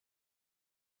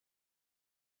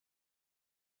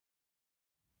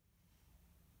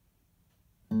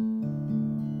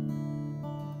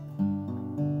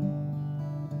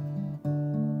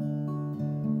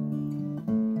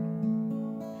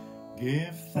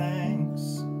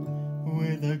thanks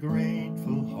with a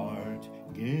grateful heart.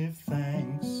 Give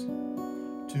thanks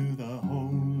to the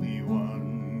Holy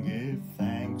One. Give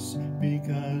thanks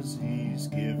because He's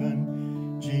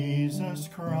given Jesus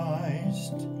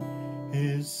Christ,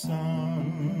 His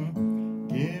Son.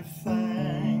 Give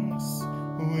thanks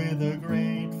with a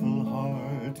grateful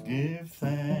heart. Give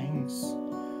thanks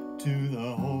to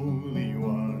the Holy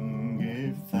One.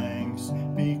 Give thanks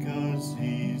because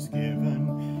He's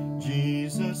given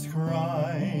Jesus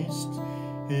Christ,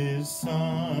 His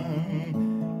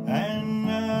Son. And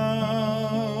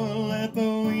now let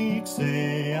the weak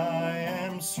say, I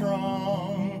am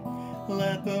strong.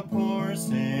 Let the poor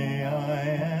say, I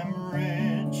am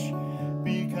rich,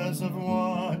 because of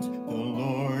what the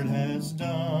Lord has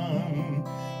done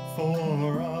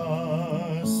for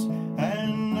us.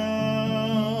 And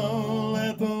now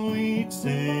let the weak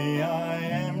say, I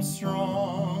am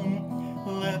strong.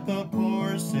 Let the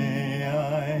poor say,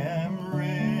 I am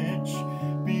rich,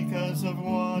 because of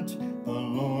what the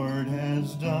Lord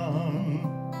has done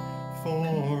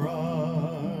for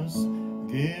us.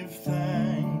 Give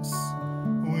thanks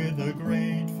with a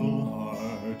grateful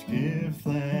heart. Give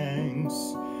thanks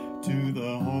to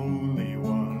the Holy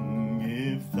One.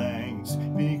 Give thanks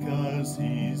because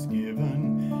He's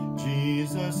given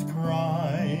Jesus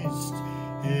Christ,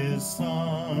 His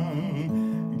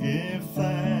Son. Give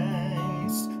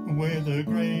thanks with a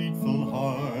grateful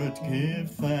heart. Give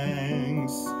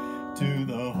thanks to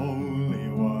the Holy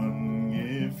One.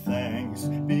 Give thanks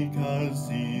because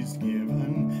He's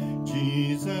given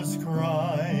Jesus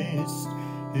Christ,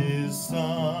 His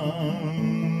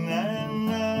Son. And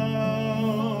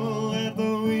now let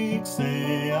the weak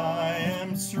say, I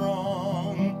am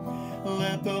strong.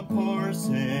 Let the poor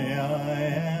say, I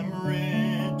am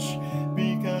rich,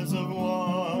 because of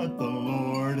what the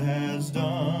Lord has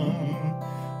done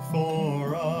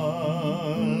for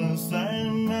us.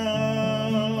 And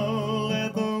now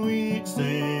let the weak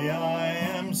say, I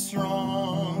am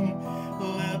strong.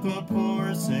 Let the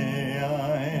poor say,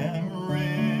 I am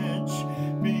rich,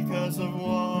 because of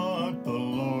what the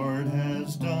Lord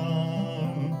has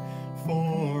done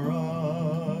for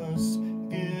us.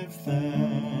 Give thanks.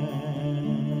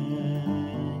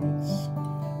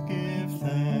 Give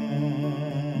thanks.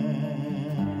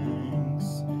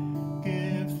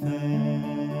 Give thanks.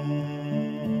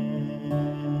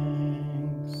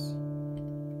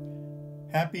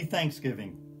 Happy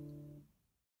Thanksgiving.